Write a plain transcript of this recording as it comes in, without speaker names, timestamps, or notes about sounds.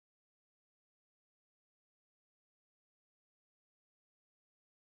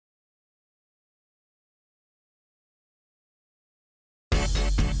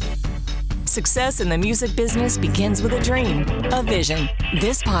Success in the music business begins with a dream, a vision.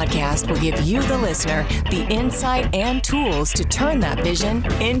 This podcast will give you, the listener, the insight and tools to turn that vision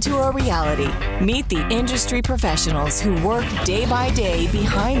into a reality. Meet the industry professionals who work day by day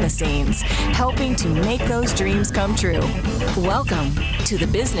behind the scenes, helping to make those dreams come true. Welcome to the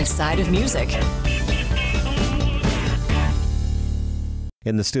business side of music.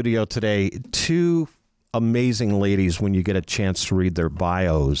 In the studio today, two amazing ladies when you get a chance to read their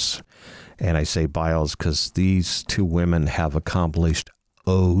bios. And I say bios because these two women have accomplished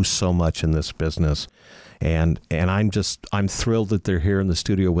so much in this business. And I'm thrilled that they're here in the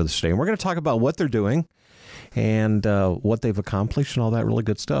studio with us today. And we're going to talk about what they're doing and what they've accomplished and all that really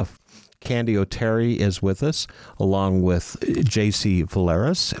good stuff. Candy O'Terry is with us, along with Jacy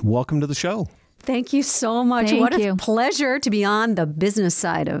Valeras. Welcome to the show. Thank you so much. What a pleasure to be on the business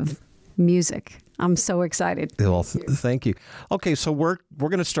side of music. I'm so excited. Well, thank you. Okay, so we're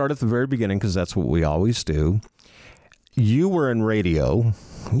going to start at the very beginning because that's what we always do. You were in radio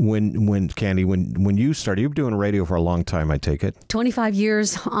when Candy, when you started. You've been doing radio for a long time, I take it. 25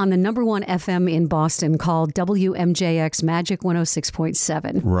 years on the number one FM in Boston called WMJX Magic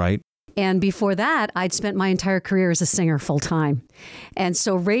 106.7. Right. And before that, I'd spent my entire career as a singer full time. And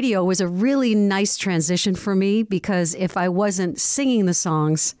so radio was a really nice transition for me because if I wasn't singing the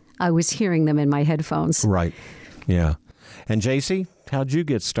songs, I was hearing them in my headphones. Right. Yeah. And Jacy, how'd you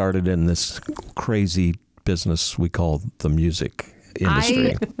get started in this crazy business we call the music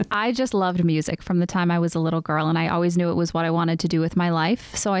industry? I just loved music from the time I was a little girl, and I always knew it was what I wanted to do with my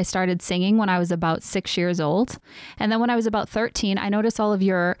life. So I started singing when I was about 6 years old. And then when I was about 13, I noticed all of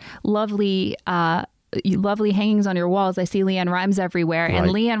your lovely hangings on your walls. I see LeAnn Rimes everywhere. Right.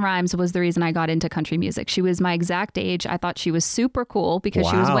 And LeAnn Rimes was the reason I got into country music. She was my exact age. I thought she was super cool because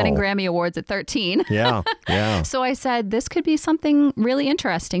she was winning Grammy Awards at 13. Yeah, yeah. So I said, this could be something really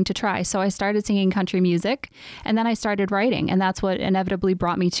interesting to try. So I started singing country music, and then I started writing. And that's what inevitably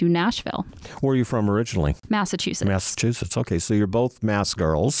brought me to Nashville. Where are you from originally? Massachusetts. Massachusetts. Okay, so you're both Mass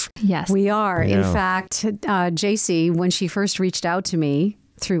girls. Yes. We are. Yeah. In fact, Jacy, when she first reached out to me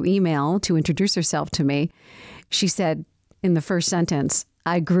through email to introduce herself to me, she said in the first sentence,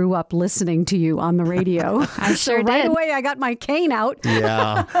 "I grew up listening to you on the radio." I sure did. Right away, I got my cane out.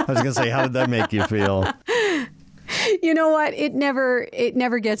 Yeah. I was going to say, how did that make you feel? You know what? It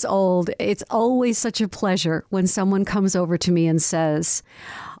never gets old. It's always such a pleasure when someone comes over to me and says,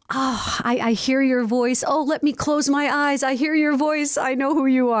 "Oh, I hear your voice. Oh, let me close my eyes. I hear your voice. I know who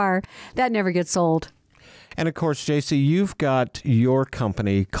you are." That never gets old. And of course, Jacy, you've got your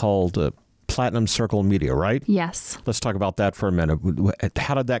company called Platinum Circle Media, right? Yes. Let's talk about that for a minute.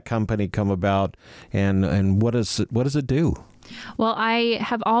 How did that company come about, and what does it do? Well, I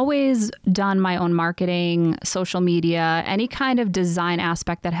have always done my own marketing, social media, any kind of design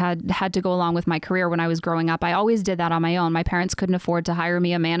aspect that had to go along with my career when I was growing up. I always did that on my own. My parents couldn't afford to hire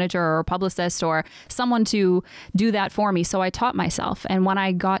me a manager or a publicist or someone to do that for me. So I taught myself. And when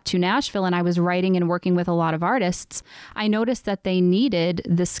I got to Nashville and I was writing and working with a lot of artists, I noticed that they needed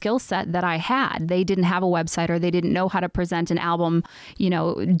the skill set that I had. They didn't have a website, or they didn't know how to present an album,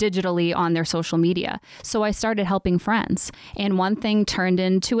 digitally on their social media. So I started helping friends. And one thing turned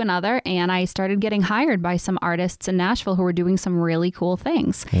into another, and I started getting hired by some artists in Nashville who were doing some really cool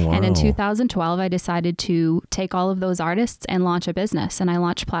things. Wow. And in 2012, I decided to take all of those artists and launch a business. And I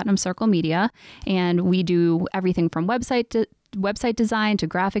launched Platinum Circle Media, and we do everything from website design to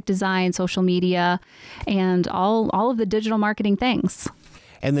graphic design, social media, and all of the digital marketing things.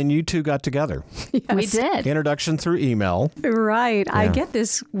 And then you two got together. Yes. We did. Introduction through email. Right. Yeah. I get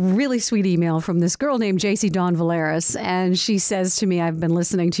this really sweet email from this girl named Jacy Valeras, and she says to me, "I've been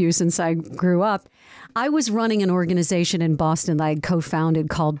listening to you since I grew up." I was running an organization in Boston that I had co-founded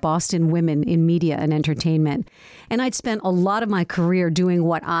called Boston Women in Media and Entertainment. And I'd spent a lot of my career doing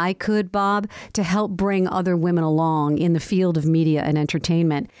what I could, Bob, to help bring other women along in the field of media and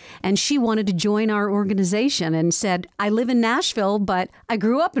entertainment. And she wanted to join our organization and said, "I live in Nashville, but I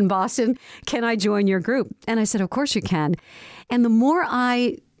grew up in Boston. Can I join your group?" And I said, "Of course you can." And the more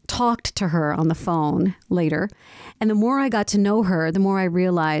I talked to her on the phone later, and the more I got to know her, the more I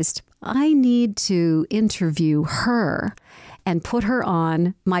realized I need to interview her and put her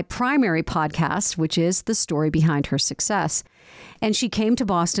on my primary podcast, which is The Story Behind Her Success. And she came to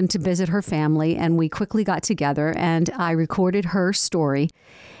Boston to visit her family, and we quickly got together, and I recorded her story.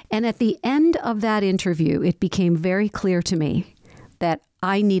 And at the end of that interview, it became very clear to me that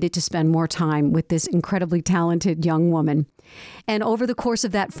I needed to spend more time with this incredibly talented young woman. And over the course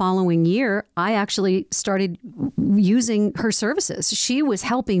of that following year, I actually started using her services. She was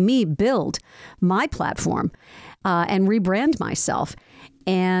helping me build my platform and rebrand myself.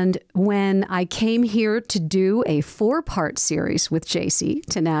 And when I came here to do a 4-part series with Jacy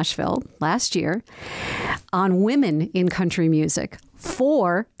to Nashville last year on women in country music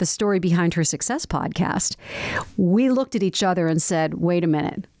for the Story Behind Her Success podcast, we looked at each other and said, wait a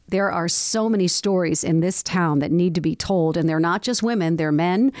minute. There are so many stories in this town that need to be told, and they're not just women, they're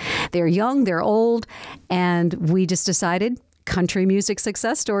men, they're young, they're old, and we just decided country music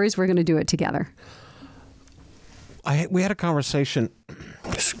success stories, we're going to do it together. We had a conversation,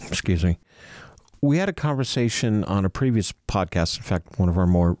 excuse me, we had a conversation on a previous podcast, in fact, one of our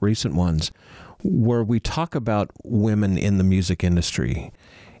more recent ones, where we talk about women in the music industry.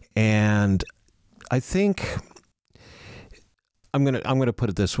 And I think I'm gonna put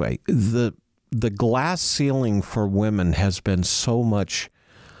it this way. The glass ceiling for women has been so much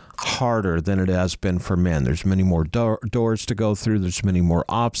harder than it has been for men. There's many more doors to go through. There's many more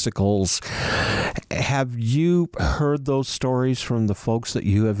obstacles. Have you heard those stories from the folks that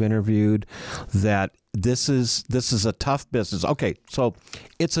you have interviewed that this is a tough business? Okay, so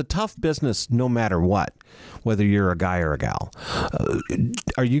it's a tough business no matter what, whether you're a guy or a gal.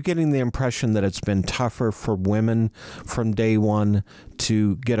 Are you getting the impression that it's been tougher for women from day one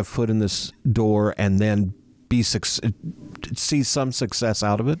to get a foot in this door and then see some success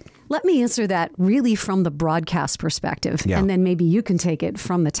out of it? Let me answer that really from the broadcast perspective, and then maybe you can take it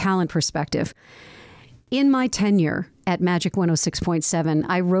from the talent perspective. In my tenure at Magic 106.7,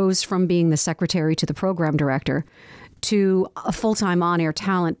 I rose from being the secretary to the program director to a full-time on-air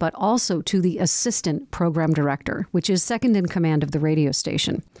talent, but also to the assistant program director, which is second in command of the radio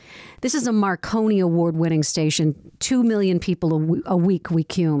station. This is a Marconi Award-winning station. 2 million people a week we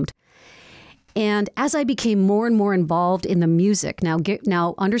cumed. And as I became more and more involved in the music,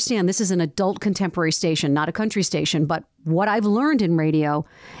 now understand this is an adult contemporary station, not a country station, but what I've learned in radio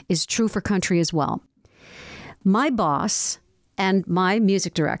is true for country as well. My boss and my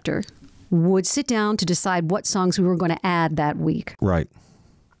music director would sit down to decide what songs we were going to add that week. Right.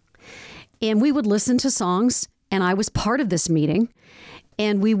 And we would listen to songs, and I was part of this meeting.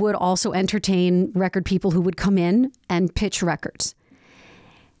 And we would also entertain record people who would come in and pitch records.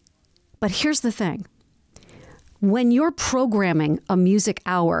 But here's the thing. When you're programming a music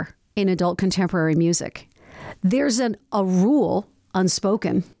hour in adult contemporary music, there's a rule,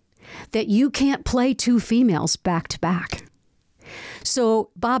 unspoken, that you can't play 2 females back to back. So,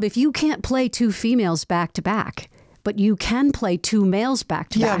 Bob, if you can't play 2 females back to back, but you can play 2 males back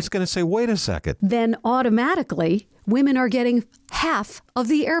to back. Yeah, I was going to say, wait a second. Then automatically, women are getting half of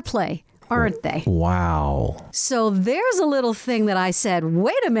the airplay, aren't they? Wow. So there's a little thing that I said,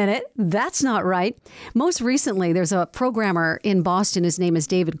 wait a minute, that's not right. Most recently, there's a programmer in Boston. His name is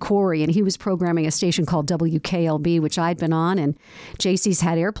David Corey, and he was programming a station called WKLB, which I'd been on, and Jacy's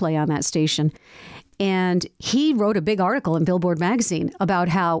had airplay on that station. And he wrote a big article in Billboard magazine about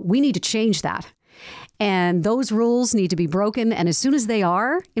how we need to change that. And those rules need to be broken. And as soon as they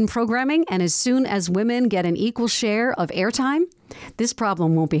are in programming, and as soon as women get an equal share of airtime, this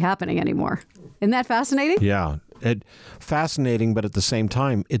problem won't be happening anymore. Isn't that fascinating? Yeah, fascinating, but at the same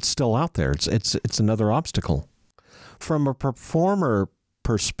time, it's still out there. It's another obstacle. From a performer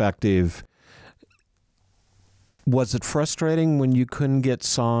perspective, was it frustrating when you couldn't get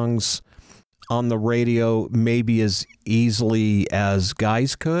songs on the radio maybe as easily as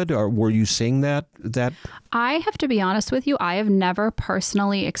guys could, or were you seeing that? I have to be honest with you, I have never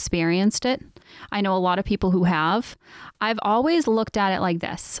personally experienced it. I know a lot of people who have. I've always looked at it like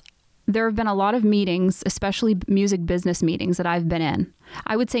this. There have been a lot of meetings, especially music business meetings that I've been in.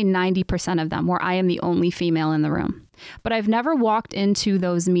 I would say 90% of them where I am the only female in the room. But I've never walked into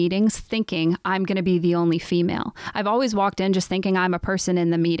those meetings thinking I'm going to be the only female. I've always walked in just thinking I'm a person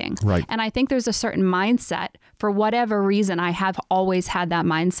in the meeting. Right. And I think there's a certain mindset. For whatever reason, I have always had that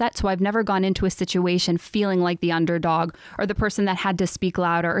mindset. So I've never gone into a situation feeling like the underdog or the person that had to speak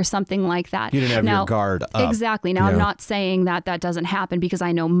louder or something like that. You didn't have your guard up. Exactly. Now, I'm not saying that that doesn't happen, because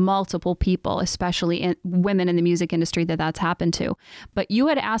I know multiple people, especially women in the music industry, that's happened to. But you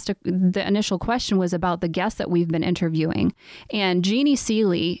had asked, the initial question was about the guests that we've been interviewing. And Jeannie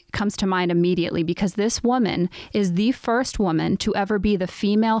Seeley comes to mind immediately, because this woman is the first woman to ever be the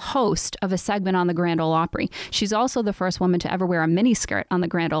female host of a segment on the Grand Ole Opry. She's also the first woman to ever wear a miniskirt on the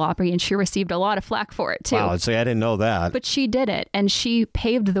Grand Ole Opry, and she received a lot of flack for it too. Wow, see, I didn't know that. But she did it, and she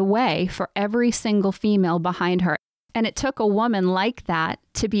paved the way for every single female behind her. And it took a woman like that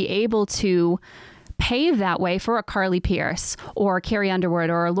to be able to pave that way for a Carly Pearce or a Carrie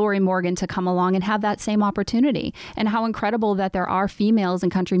Underwood or a Lori Morgan to come along and have that same opportunity. And how incredible that there are females in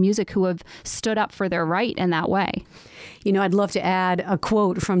country music who have stood up for their right in that way. You know, I'd love to add a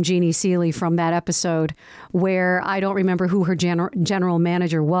quote from Jeannie Seely from that episode where I don't remember who her general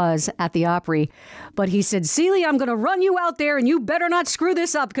manager was at the Opry, but he said, Seely, I'm going to run you out there and you better not screw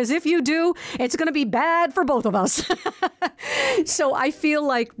this up, because if you do, it's going to be bad for both of us. So I feel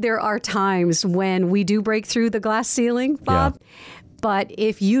like there are times when we do break through the glass ceiling, Bob. Yeah. But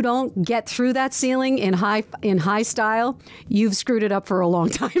if you don't get through that ceiling in high style, you've screwed it up for a long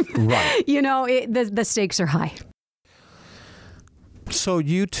time. Right. You know, the stakes are high. So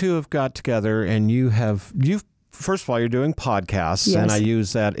you two have got together and you've first of all, you're doing podcasts, yes. And I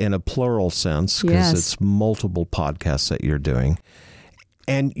use that in a plural sense because yes. It's multiple podcasts that you're doing.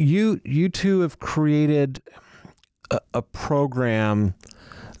 And you two have created a program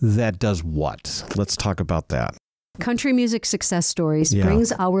that does what? Let's talk about that. Country Music Success Stories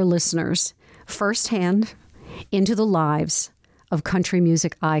brings our listeners firsthand into the lives of country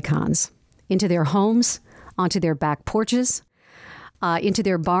music icons, into their homes, onto their back porches, into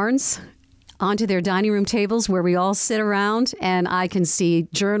their barns, onto their dining room tables where we all sit around, and I can see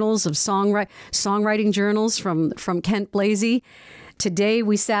journals of songwriting journals from Kent Blasey. Today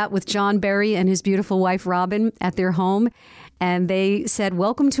we sat with John Berry and his beautiful wife Robin at their home, and they said,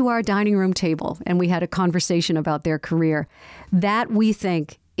 welcome to our dining room table, and we had a conversation about their career. That, we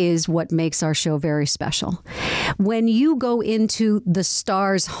think, is what makes our show very special. When you go into the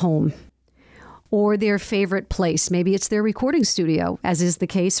star's home, or their favorite place. Maybe it's their recording studio, as is the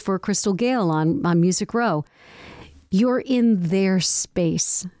case for Crystal Gale on Music Row. You're in their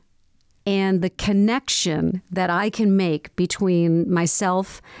space. And the connection that I can make between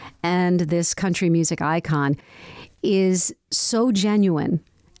myself and this country music icon is so genuine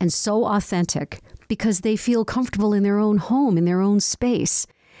and so authentic because they feel comfortable in their own home, in their own space.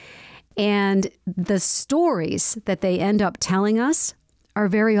 And the stories that they end up telling us are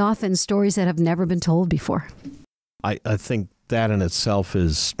very often stories that have never been told before. I think that in itself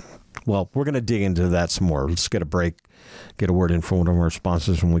is, well, we're going to dig into that some more. Let's get a break, get a word in from one of our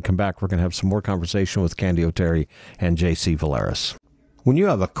sponsors. When we come back, we're going to have some more conversation with Candy O'Terry and Jacy Valeras. When you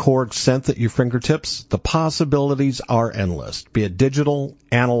have a Korg synth at your fingertips, the possibilities are endless. Be it digital,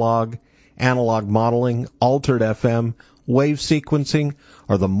 analog modeling, altered FM, wave sequencing,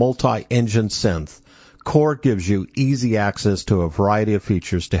 or the multi-engine synth, Korg gives you easy access to a variety of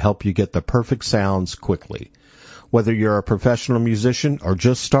features to help you get the perfect sounds quickly. Whether you're a professional musician or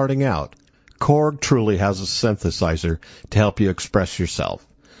just starting out, Korg truly has a synthesizer to help you express yourself.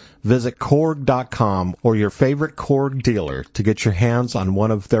 Visit Korg.com or your favorite Korg dealer to get your hands on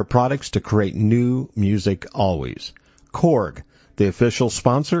one of their products to create new music always. Korg, the official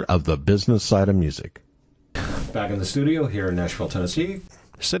sponsor of the business side of music. Back in the studio here in Nashville, Tennessee.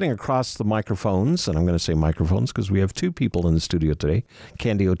 Sitting across the microphones, and I'm going to say microphones because we have two people in the studio today.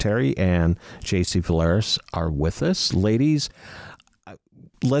 Candy O'Terry and Jacy Valeras are with us. Ladies,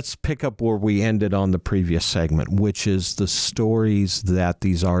 let's pick up where we ended on the previous segment, which is the stories that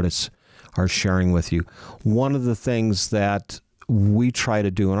these artists are sharing with you. One of the things that we try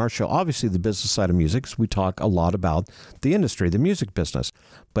to do in our show, obviously the business side of music, is we talk a lot about the industry, the music business.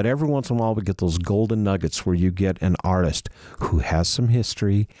 But every once in a while we get those golden nuggets where you get an artist who has some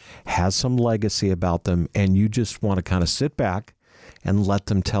history, has some legacy about them, and you just want to kind of sit back and let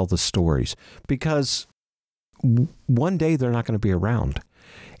them tell the stories. Because one day they're not going to be around.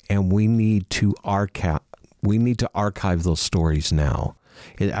 And we need to archive those stories now.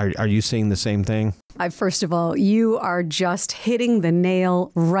 Are you seeing the same thing? First of all, you are just hitting the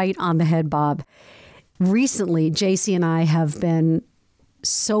nail right on the head, Bob. Recently, Jacy and I have been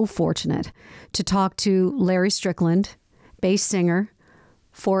so fortunate to talk to Larry Strickland, bass singer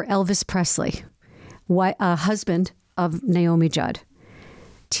for Elvis Presley, husband of Naomi Judd.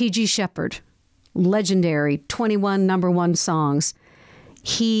 T.G. Shepherd, legendary, 21 #1 songs.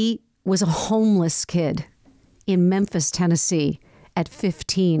 He was a homeless kid in Memphis, Tennessee at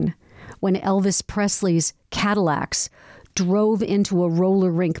 15 when Elvis Presley's Cadillacs drove into a roller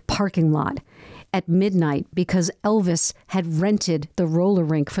rink parking lot at midnight because Elvis had rented the roller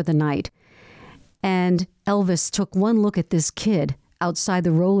rink for the night. And Elvis took one look at this kid outside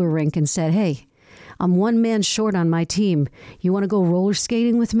the roller rink and said, "Hey, I'm one man short on my team. You want to go roller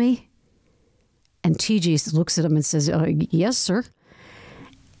skating with me?" And TG looks at him and says, "Yes, sir."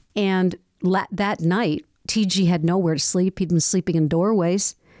 And that night, TG had nowhere to sleep. He'd been sleeping in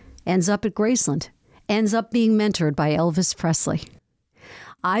doorways. Ends up at Graceland. Ends up being mentored by Elvis Presley.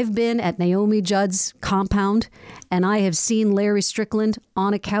 I've been at Naomi Judd's compound, and I have seen Larry Strickland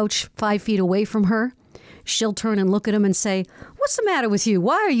on a couch 5 feet away from her. She'll turn and look at him and say, "What's the matter with you?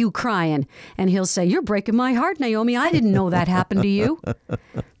 Why are you crying?" And he'll say, "You're breaking my heart, Naomi. I didn't know that happened to you."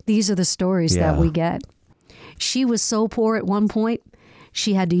 These are the stories that we get. She was so poor at one point,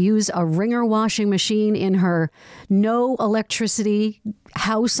 she had to use a wringer washing machine in her no electricity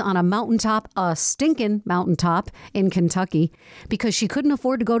house on a mountaintop, a stinking mountaintop in Kentucky, because she couldn't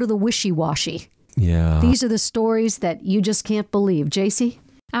afford to go to the wishy-washy. Yeah. These are the stories that you just can't believe. Jacy?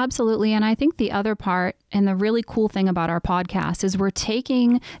 Absolutely. And I think the other part and the really cool thing about our podcast is we're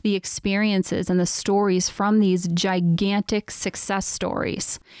taking the experiences and the stories from these gigantic success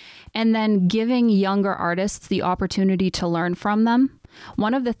stories and then giving younger artists the opportunity to learn from them.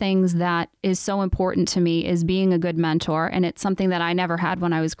 One of the things that is so important to me is being a good mentor, and it's something that I never had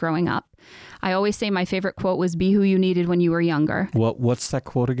when I was growing up. I always say my favorite quote was, "Be who you needed when you were younger." What's that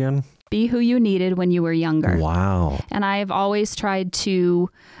quote again? Be who you needed when you were younger. Wow. And I've always tried to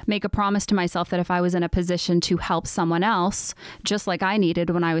make a promise to myself that if I was in a position to help someone else, just like I needed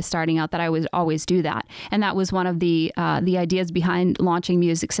when I was starting out, that I would always do that. And that was one of the ideas behind launching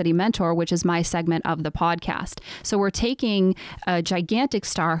Music City Mentor, which is my segment of the podcast. So we're taking a gigantic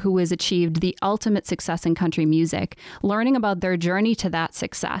star who has achieved the ultimate success in country music, learning about their journey to that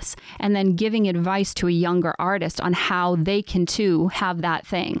success, and then giving advice to a younger artist on how they can too have that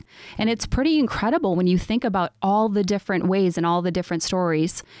thing. And it's pretty incredible when you think about all the different ways and all the different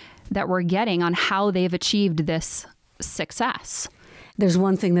stories that we're getting on how they've achieved this success. There's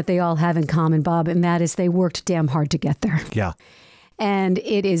one thing that they all have in common, Bob, and that is they worked damn hard to get there. Yeah. And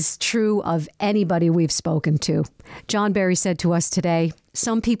it is true of anybody we've spoken to. John Barry said to us today,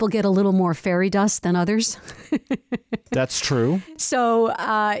 some people get a little more fairy dust than others. That's true. So,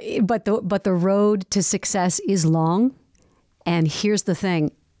 but the road to success is long. And here's the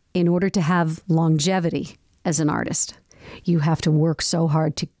thing. In order to have longevity as an artist, you have to work so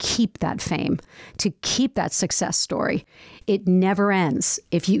hard to keep that fame, to keep that success story. It never ends.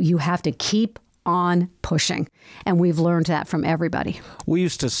 If you have to keep on pushing. And we've learned that from everybody. We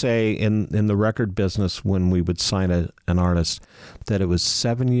used to say in the record business when we would sign an artist that it was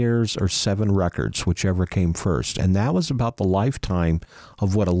 7 years or 7 records, whichever came first. And that was about the lifetime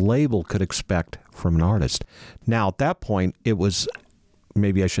of what a label could expect from an artist. Now, at that point, it was,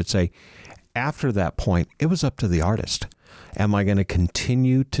 maybe I should say, after that point, it was up to the artist. Am I going to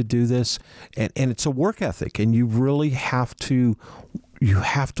continue to do this? And it's a work ethic, and you really have to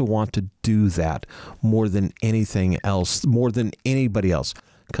want to do that more than anything else, more than anybody else,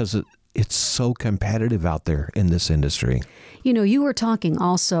 because it's so competitive out there in this industry. You know, you were talking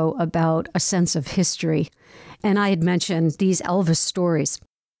also about a sense of history, and I had mentioned these Elvis stories.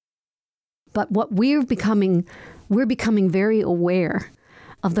 But what we're becoming very aware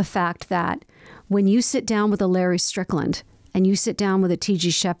of the fact that when you sit down with a Larry Strickland and you sit down with a T.G.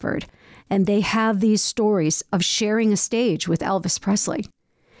 Shepherd, and they have these stories of sharing a stage with Elvis Presley,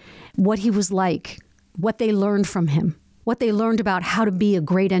 what he was like, what they learned from him, what they learned about how to be a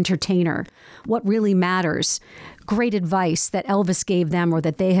great entertainer, what really matters, great advice that Elvis gave them or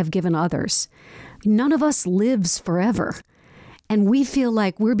that they have given others. None of us lives forever. And we feel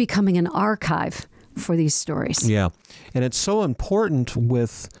like we're becoming an archive for these stories. Yeah. And it's so important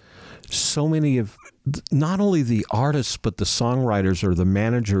with so many of not only the artists, but the songwriters or the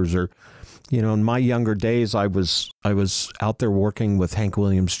managers or, you know, in my younger days, I was out there working with Hank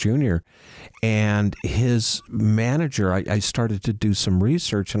Williams Jr. and his manager. I started to do some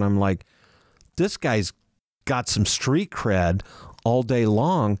research and I'm like, this guy's got some street cred all day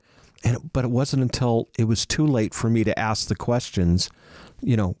long. But it wasn't until it was too late for me to ask the questions,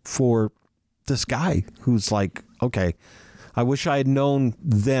 you know, for this guy who's like, okay, I wish I had known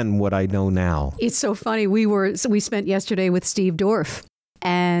then what I know now. It's so funny. We spent yesterday with Steve Dorff,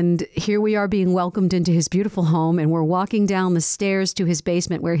 and here we are being welcomed into his beautiful home, and we're walking down the stairs to his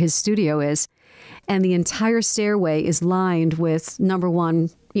basement where his studio is, and the entire stairway is lined with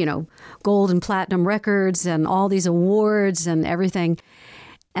 #1, you know, gold and platinum records and all these awards and everything.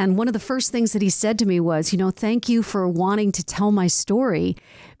 And one of the first things that he said to me was, you know, thank you for wanting to tell my story,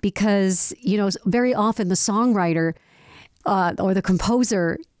 because, you know, very often the songwriter or the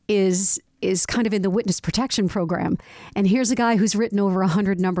composer is kind of in the witness protection program. And here's a guy who's written over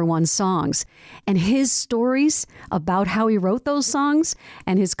 100 #1 songs. And his stories about how he wrote those songs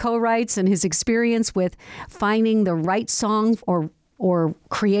and his co-writes and his experience with finding the right song or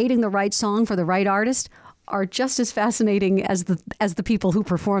creating the right song for the right artist are just as fascinating as the people who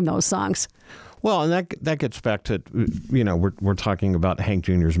perform those songs. Well, and that gets back to, you know, we're talking about Hank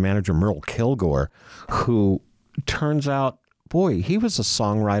Jr.'s manager, Merle Kilgore, who turns out boy, he was a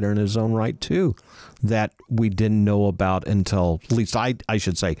songwriter in his own right, too, that we didn't know about until, at least I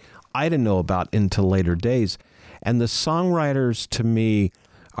should say, I didn't know about until later days. And the songwriters, to me,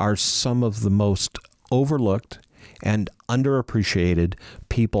 are some of the most overlooked and underappreciated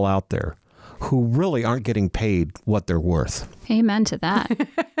people out there who really aren't getting paid what they're worth. Amen to that.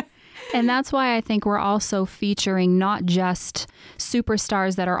 And that's why I think we're also featuring not just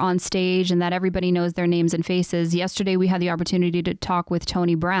superstars that are on stage and that everybody knows their names and faces. Yesterday, we had the opportunity to talk with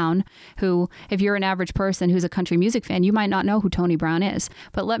Tony Brown, who, if you're an average person who's a country music fan, you might not know who Tony Brown is.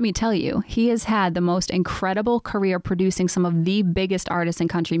 But let me tell you, he has had the most incredible career producing some of the biggest artists in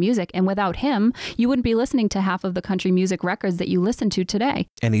country music. And without him, you wouldn't be listening to half of the country music records that you listen to today.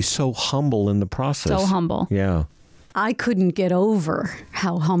 And he's so humble in the process. So humble. Yeah. I couldn't get over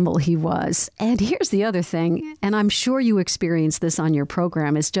how humble he was. And here's the other thing, and I'm sure you experienced this on your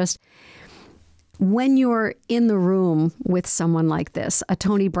program, is just when you're in the room with someone like this, a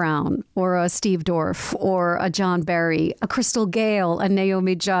Tony Brown or a Steve Dorff or a John Barry, a Crystal Gale, a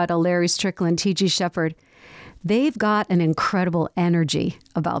Naomi Judd, a Larry Strickland, T.G. Shepherd, they've got an incredible energy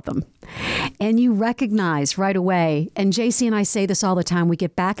about them. And you recognize right away, and Jacy and I say this all the time, we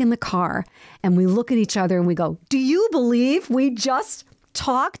get back in the car and we look at each other and we go, do you believe we just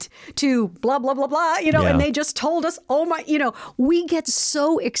talked to blah, blah, blah, blah, and they just told us, oh my, we get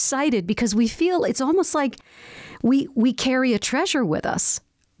so excited because we feel it's almost like we carry a treasure with us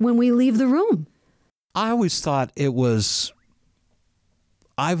when we leave the room. I always thought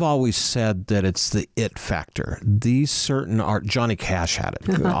I've always said that it's the it factor. These certain Johnny Cash had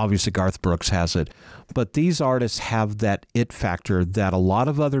it. Obviously, Garth Brooks has it. But these artists have that it factor that a lot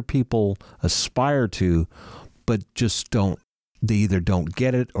of other people aspire to, but just don't. They either don't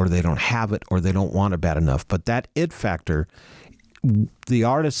get it, or they don't have it, or they don't want it bad enough. But that it factor, the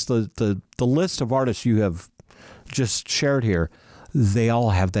artists, the list of artists you have just shared here, they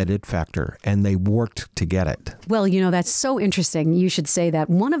all have that it factor, and they worked to get it. Well, that's so interesting. You should say that.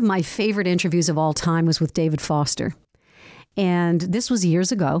 One of my favorite interviews of all time was with David Foster. And this was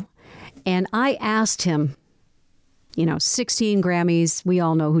years ago. And I asked him, 16 Grammys, we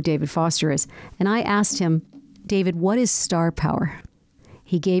all know who David Foster is. And I asked him, David, what is star power?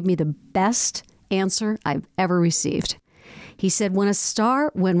 He gave me the best answer I've ever received. He said, when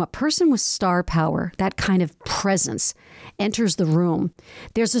a person with star power, that kind of presence, enters the room,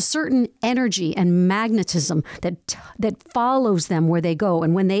 there's a certain energy and magnetism that follows them where they go.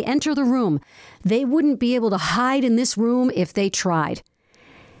 And when they enter the room, they wouldn't be able to hide in this room if they tried.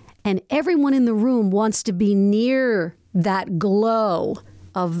 And everyone in the room wants to be near that glow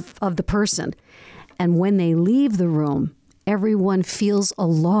of the person. And when they leave the room, everyone feels a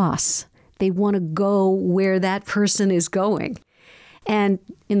loss. They want to go where that person is going. And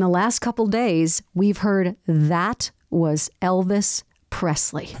in the last couple days, we've heard that was Elvis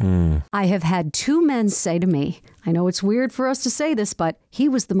Presley. I have had two men say to me, I know it's weird for us to say this, but he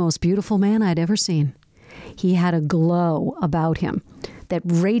was the most beautiful man I'd ever seen. He had a glow about him that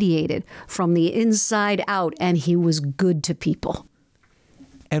radiated from the inside out, and he was good to people.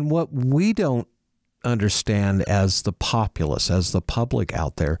 And what we don't understand as the populace, as the public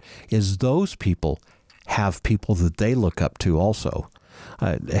out there, is those people have people that they look up to also.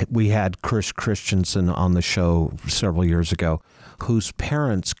 We had Chris Christensen on the show several years ago, whose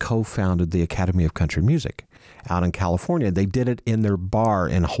parents co-founded the Academy of Country Music out in California. They did it in their bar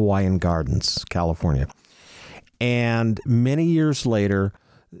in Hawaiian Gardens, California. And many years later,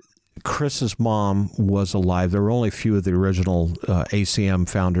 Chris's mom was alive. There were only a few of the original ACM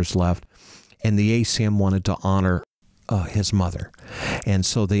founders left. And the ACM wanted to honor his mother. And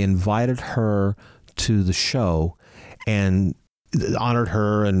so they invited her to the show and honored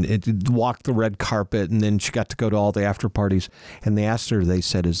her and walked the red carpet. And then she got to go to all the after parties. And they asked her, they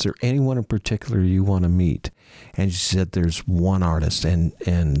said, is there anyone in particular you want to meet? And she said, there's one artist. And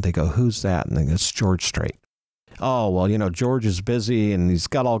they go, who's that? And they go, it's George Strait. Oh, well, George is busy and he's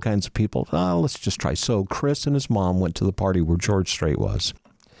got all kinds of people. Let's just try. So Chris and his mom went to the party where George Strait was.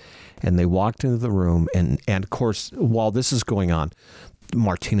 And they walked into the room, and of course, while this is going on,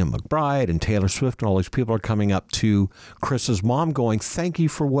 Martina McBride and Taylor Swift and all these people are coming up to Chris's mom going, thank you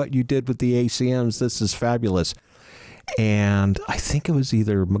for what you did with the ACMs. This is fabulous. And I think it was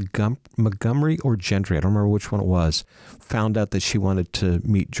either Montgomery or Gentry, I don't remember which one it was, found out that she wanted to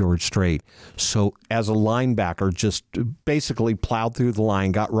meet George Strait. So as a linebacker, just basically plowed through the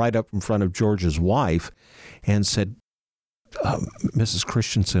line, got right up in front of George's wife and said, Mrs.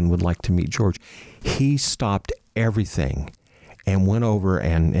 Christensen would like to meet George. He stopped everything and went over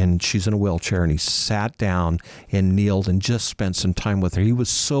and she's in a wheelchair, and he sat down and kneeled and just spent some time with her. He was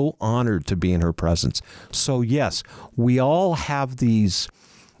so honored to be in her presence. So yes, we all have these,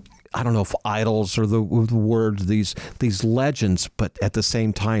 I don't know if idols or the word, these legends, but at the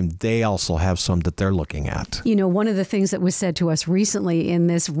same time, they also have some that they're looking at. You know, one of the things that was said to us recently in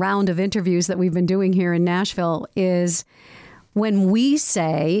this round of interviews that we've been doing here in Nashville is when we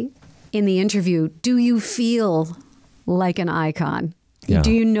say in the interview, do you feel like an icon? Yeah.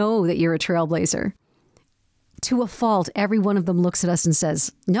 Do you know that you're a trailblazer? To a fault, every one of them looks at us and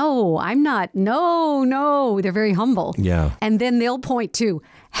says, no, I'm not. No. They're very humble. Yeah. And then they'll point to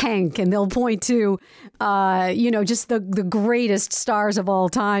Hank, and they'll point to, just the greatest stars of all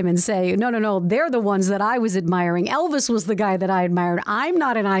time and say, no, they're the ones that I was admiring. Elvis was the guy that I admired. I'm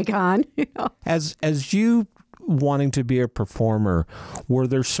not an icon. As you wanting to be a performer, were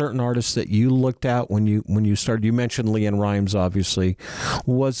there certain artists that you looked at when you started? You mentioned LeAnn Rimes, obviously.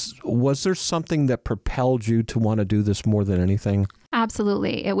 Was there something that propelled you to want to do this more than anything?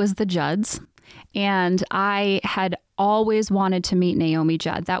 Absolutely. It was the Judds. And I had always wanted to meet Naomi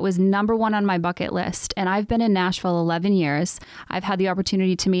Judd. That was number one on my bucket list. And I've been in Nashville 11 years. I've had the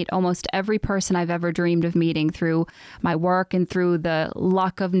opportunity to meet almost every person I've ever dreamed of meeting through my work and through the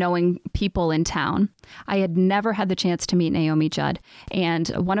luck of knowing people in town. I had never had the chance to meet Naomi Judd. And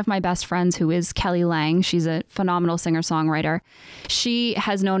one of my best friends, who is Kelly Lang, she's a phenomenal singer-songwriter. She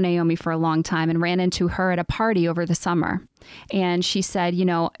has known Naomi for a long time and ran into her at a party over the summer. And she said,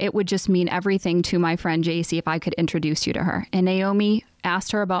 it would just mean everything to my friend Jacy if I could introduce you to her. And Naomi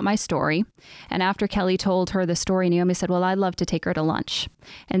asked her about my story. And after Kelly told her the story, Naomi said, well, I'd love to take her to lunch.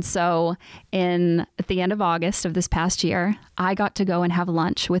 And so at the end of August of this past year, I got to go and have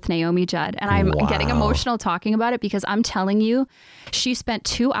lunch with Naomi Judd. And I'm getting emotional talking about it because I'm telling you, she spent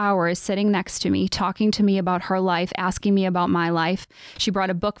 2 hours sitting next to me, talking to me about her life, asking me about my life. She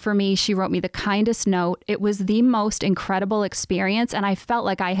brought a book for me. She wrote me the kindest note. It was the most incredible experience. And I felt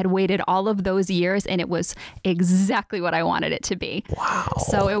like I had waited all of those years, and it was exactly what I wanted it to be. Wow.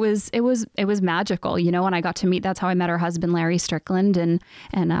 So it was magical, and I got to meet, that's how I met her husband, Larry Strickland. And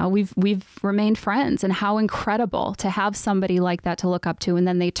we've remained friends. And how incredible to have somebody like that to look up to. And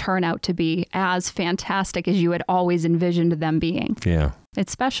then they turn out to be as fantastic as you had always envisioned them being. Yeah.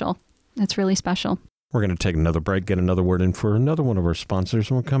 It's special. It's really special. We're going to take another break, get another word in for another one of our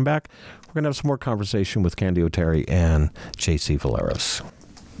sponsors. When we come back, we're going to have some more conversation with Candy O'Terry and Jacy Valeras.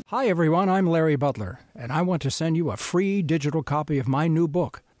 Hi, everyone. I'm Larry Butler, and I want to send you a free digital copy of my new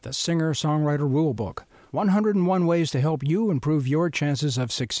book, The Singer-Songwriter Rulebook, 101 Ways to Help You Improve Your Chances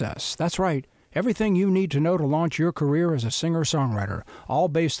of Success. That's right. Everything you need to know to launch your career as a singer-songwriter, all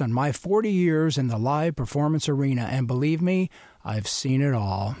based on my 40 years in the live performance arena. And believe me, I've seen it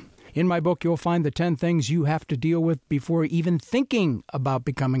all. In my book, you'll find the 10 things you have to deal with before even thinking about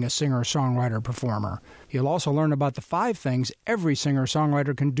becoming a singer-songwriter performer. You'll also learn about the 5 things every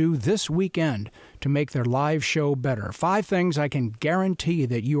singer-songwriter can do this weekend to make their live show better. 5 things I can guarantee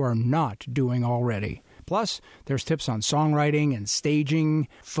that you are not doing already. Plus, there's tips on songwriting and staging,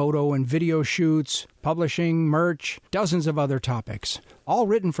 photo and video shoots, publishing, merch, dozens of other topics. All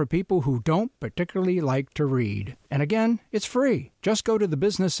written for people who don't particularly like to read. And again, it's free. Just go to the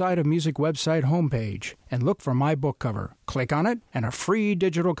Business Side of Music website homepage and look for my book cover. Click on it, and a free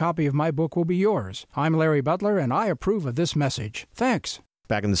digital copy of my book will be yours. I'm Larry Butler, and I approve of this message. Thanks.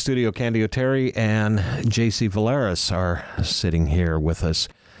 Back in the studio, Candy O'Terry and Jacy Valeras are sitting here with us.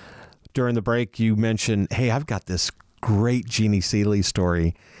 During the break, you mentioned, hey, I've got this great Jeannie Seely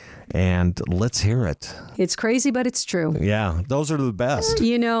story, and let's hear it. It's crazy, but it's true. Yeah, those are the best.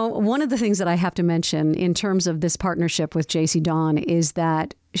 One of the things that I have to mention in terms of this partnership with Jacy Dawn is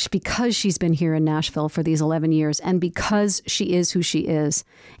that because she's been here in Nashville for these 11 years and because she is who she is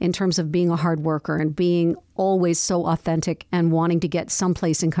in terms of being a hard worker and being always so authentic and wanting to get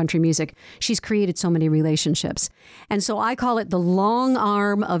someplace in country music, she's created so many relationships. And so I call it the long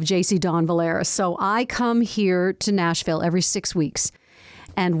arm of Jacy Dawn Valeras. So I come here to Nashville every 6 weeks.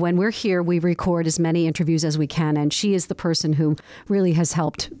 And when we're here, we record as many interviews as we can. And she is the person who really has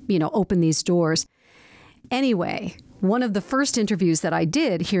helped, open these doors. Anyway, one of the first interviews that I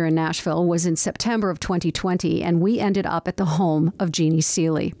did here in Nashville was in September of 2020, and we ended up at the home of Jeannie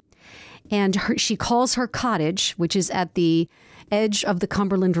Seely. And she calls her cottage, which is at the edge of the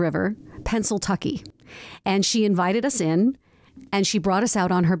Cumberland River, Pennsyltucky. And she invited us in, and she brought us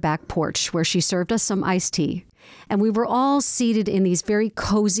out on her back porch where she served us some iced tea. And we were all seated in these very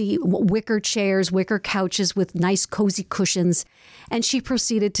cozy wicker chairs, wicker couches with nice cozy cushions. And she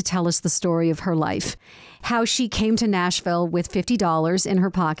proceeded to tell us the story of her life. how she came to Nashville with $50 in her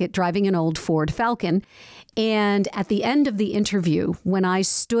pocket, driving an old Ford Falcon. And at the end of the interview, when I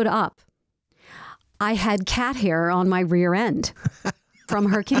stood up, I had cat hair on my rear end from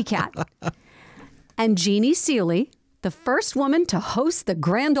her kitty cat. And Jeannie Seely, the first woman to host the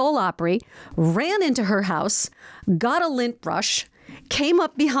Grand Ole Opry, ran into her house, got a lint brush, came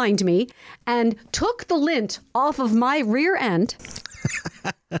up behind me, and took the lint off of my rear end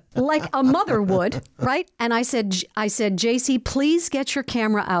like a mother would, right? And I said, Jacy, please get your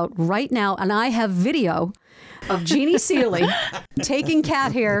camera out right now. And I have video of Jeannie Seely taking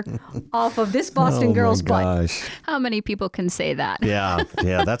cat hair off of this Boston girl's butt. How many people can say that? Yeah,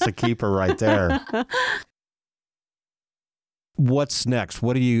 that's a keeper right there. What's next?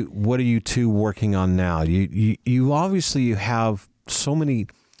 What are you two working on now? You obviously have so many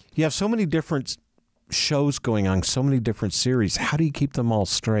different shows going on, so many different series. How do you keep them all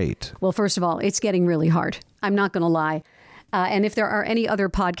straight? Well, first of all, it's getting really hard. I'm not going to lie. And if there are any other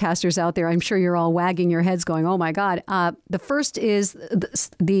podcasters out there, I'm sure you're all wagging your heads going, oh, my God. The first is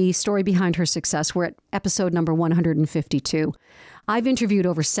the story behind her success. We're at episode number 152. I've interviewed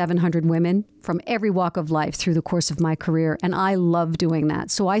over 700 women from every walk of life through the course of my career, and I love doing that.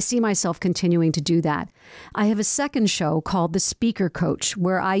 So I see myself continuing to do that. I have a second show called The Speaker Coach,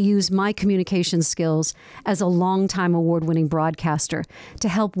 where I use my communication skills as a longtime award-winning broadcaster to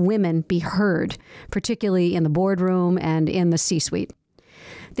help women be heard, particularly in the boardroom and in the C-suite.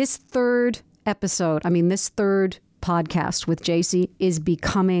 This third podcast with Jacy is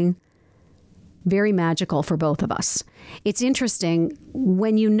becoming very magical for both of us. It's interesting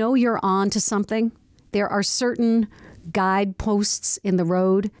when you know you're on to something. There are certain guideposts in the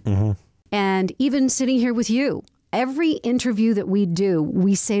road. Mm-hmm. And even sitting here with you, every interview that we do,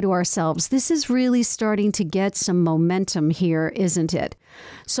 we say to ourselves, this is really starting to get some momentum here, isn't it?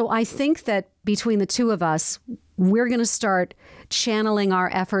 So I think that between the two of us, we're going to start channeling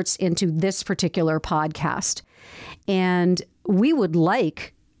our efforts into this particular podcast. And we would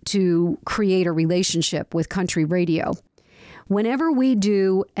like to create a relationship with country radio. Whenever we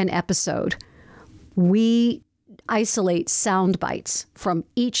do an episode, we isolate sound bites from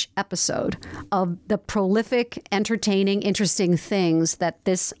each episode of the prolific, entertaining, interesting things that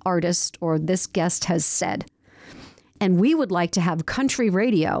this artist or this guest has said. And we would like to have country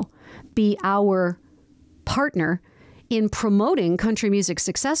radio be our partner in promoting country music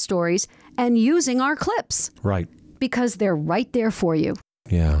success stories and using our clips. Right. Because they're right there for you.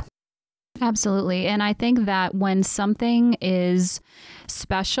 Yeah. Absolutely. And I think that when something is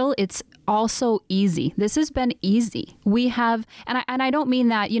special, it's also easy. This has been easy. We have, and I don't mean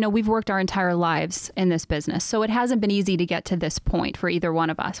that, we've worked our entire lives in this business. So it hasn't been easy to get to this point for either one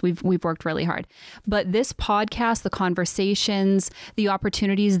of us. We've worked really hard. But this podcast, the conversations, the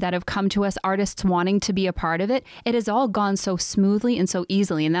opportunities that have come to us, artists wanting to be a part of it, it has all gone so smoothly and so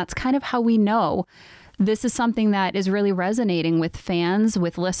easily. And that's kind of how we know this is something that is really resonating with fans,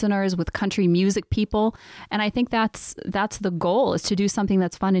 with listeners, with country music people. And I think that's the goal, is to do something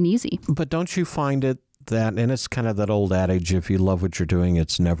that's fun and easy. But don't you find it that, and it's kind of that old adage, if you love what you're doing,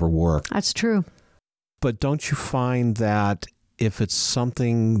 it's never work. That's true. But don't you find that if it's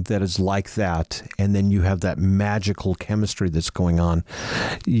something that is like that, and then you have that magical chemistry that's going on,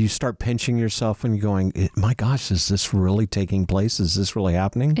 you start pinching yourself and going, my gosh, is this really taking place? Is this really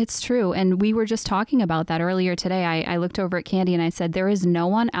happening? It's true. And we were just talking about that earlier today. I looked over at Candy and I said, there is no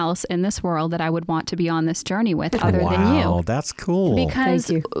one else in this world that I would want to be on this journey with other than you. Wow, that's cool.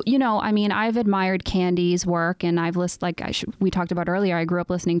 Because, I've admired Candy's work, and I've listened, we talked about earlier, I grew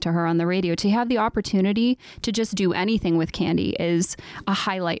up listening to her on the radio. To have the opportunity to just do anything with Candy is a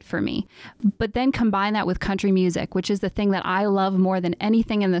highlight for me. But then combine that with country music, which is the thing that I love more than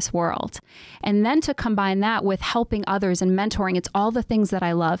anything in this world. And then to combine that with helping others and mentoring, it's all the things that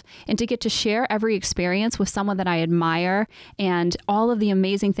I love. And to get to share every experience with someone that I admire and all of the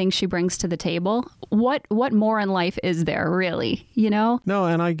amazing things she brings to the table, what more in life is there, really, No,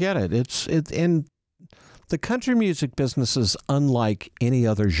 and I get it. And the country music business is unlike any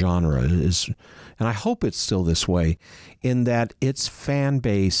other genre, and I hope it's still this way, in that its fan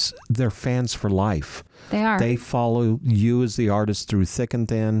base, they're fans for life. They are. They follow you as the artist through thick and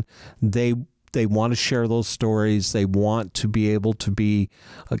thin. They want to share those stories. They want to be able to be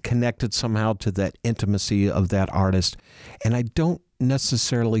connected somehow to that intimacy of that artist. And I don't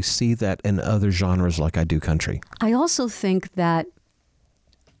necessarily see that in other genres like I do country. I also think that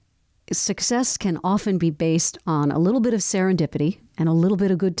success can often be based on a little bit of serendipity and a little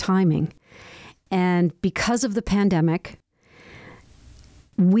bit of good timing. And because of the pandemic,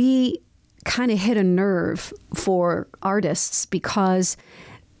 we kind of hit a nerve for artists because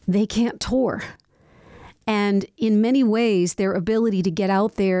they can't tour. And in many ways, their ability to get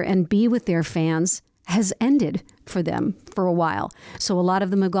out there and be with their fans has ended for them for a while. So a lot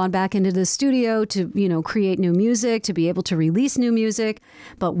of them have gone back into the studio to, create new music, to be able to release new music.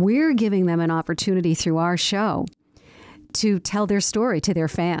 But we're giving them an opportunity through our show to tell their story to their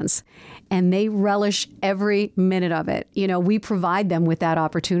fans. And they relish every minute of it. We provide them with that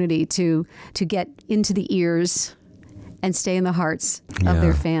opportunity to get into the ears and stay in the hearts of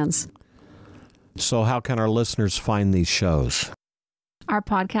their fans. So how can our listeners find these shows? Our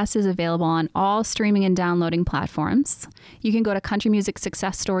podcast is available on all streaming and downloading platforms. You can go to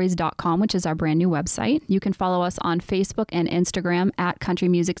countrymusicsuccessstories.com, which is our brand new website. You can follow us on Facebook and Instagram at Country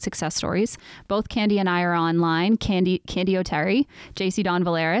Music Success Stories. Both Candy and I are online. Candy O'Terry, Jacy Dawn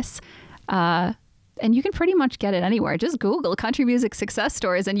Valeras. And you can pretty much get it anywhere. Just Google Country Music Success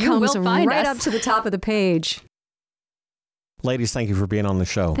Stories and you will find us. Right up to the top of the page. Ladies, thank you for being on the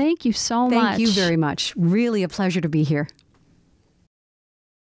show. Thank you so much. Thank you very much. Really a pleasure to be here.